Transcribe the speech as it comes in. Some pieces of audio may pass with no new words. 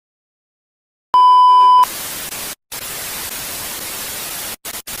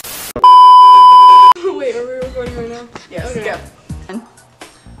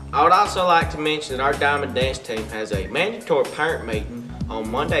I would also like to mention that our Diamond Dance team has a mandatory parent meeting on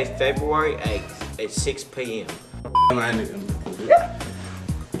Monday, February 8th at 6 p.m.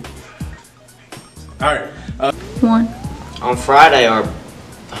 Alright. One. On Friday, our...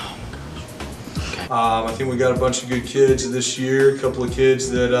 I think we got a bunch of good kids this year. A couple of kids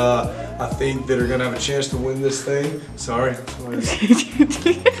that I think that are going to have a chance to win this thing. Sorry.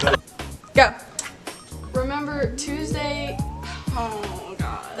 Go. Remember Tuesday? Oh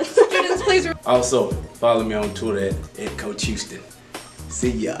God. Students, please. Also, follow me on Twitter at Coach Houston.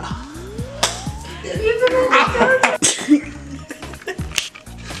 See ya.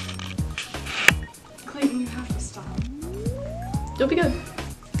 Clayton, you have to stop. You'll be good.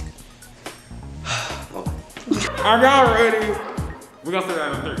 Are y'all ready? We're gonna say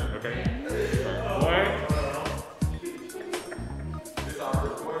that on 3, okay?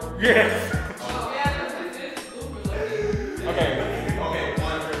 1. Yes. Okay.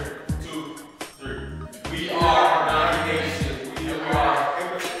 1, 2, 3. We are not a nation. We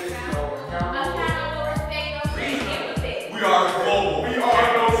are global. We are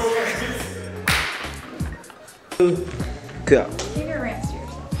no Go. Keep your rants to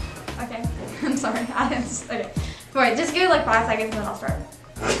yourself. Okay. I'm sorry. Okay. Wait, just give it like 5 seconds and then I'll start.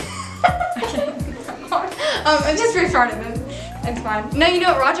 Okay. I just restarted this. It's fine. No, you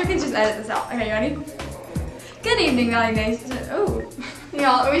know what? Roger can just edit this out. Okay, you ready? Good evening, Valley Nation. Oh.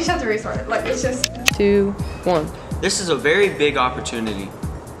 Y'all, we just have to restart it. Like, it's just... 2, 1. This is a very big opportunity.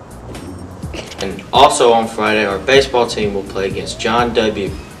 And also on Friday, our baseball team will play against John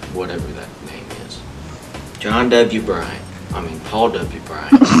W. whatever that name is. John W. Bryant. I mean, Paul W.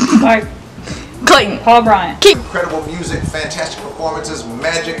 Bryant. Sorry. Clayton. Paul Bryant. Incredible music, fantastic performances,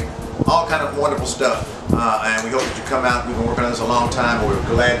 magic, all kind of wonderful stuff. And we hope that you come out. We've been working on this a long time, and we're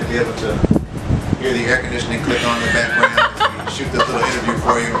glad to be able to hear the air conditioning click on in the background. We shoot this little interview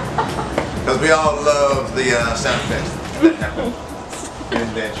for you. Because we all love the sound effects that happen. And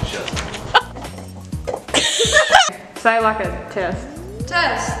then she shuts up. Say like a test.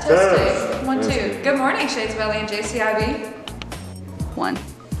 Test. Test. 1, 2. Good morning, Shades Valley and JCIB. 1.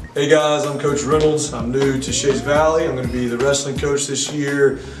 Hey guys, I'm Coach Reynolds. I'm new to Shades Valley. I'm going to be the wrestling coach this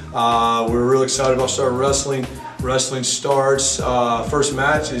year. We're real excited about starting wrestling. Wrestling starts, first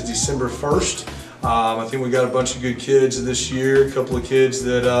match is December 1st. I think we got a bunch of good kids this year. A couple of kids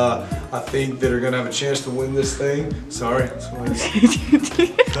that I think that are going to have a chance to win this thing. Sorry.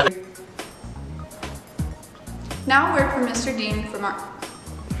 Now word from Mr. Dean from our...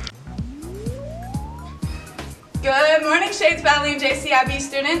 Good morning, Shades Valley and JCIB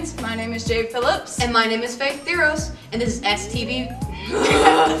students. My name is Jade Phillips. And my name is Faith Theros. And this is STV.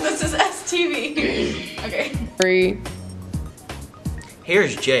 This is STV. Okay. 3.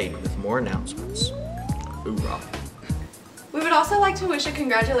 Here's Jade with more announcements. Hoorah. We would also like to wish a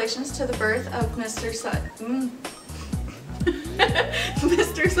congratulations to the birth of Mr.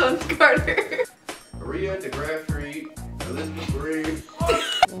 Mr. Sons Carter. Maria DeGraffrey, Elizabeth Reed.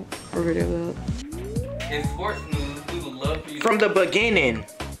 We're video of that. In sports news, we would love for you from the beginning.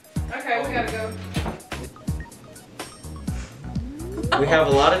 Okay, we gotta go. We have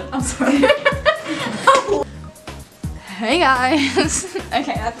a lot of... I'm sorry. Hey guys.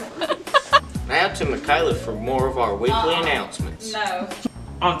 Okay, that's it. Now to Michaela for more of our weekly announcements. No.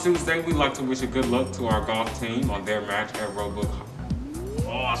 On Tuesday, we'd like to wish a good luck to our golf team on their match at Roebuck.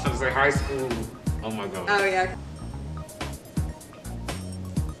 Oh, I should say high school. Oh my God. Oh yeah.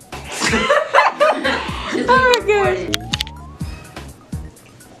 Oh my gosh.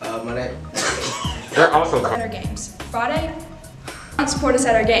 My name. They're also At our games. Friday. Support us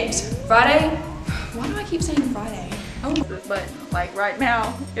at our games. Friday. Why do I keep saying Friday? Oh. But like right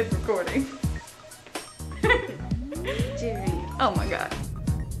now, it's recording. Jerry. Oh my God.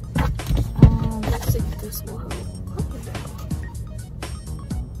 Let's see if this will help.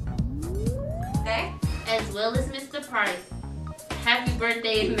 Okay. As well as Mr. Price. Happy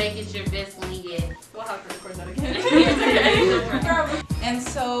birthday and make it your best one yet. We'll have to record that again. And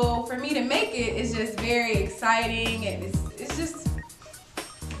so for me to make it is just very exciting, and it's just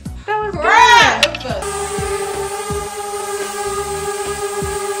That was crap.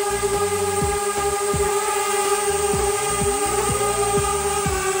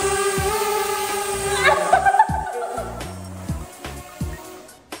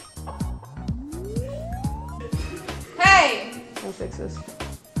 Hey, I'll fix this.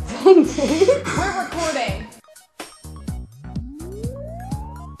 we're recording.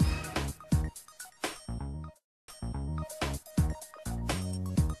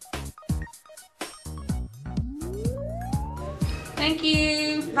 Thank you.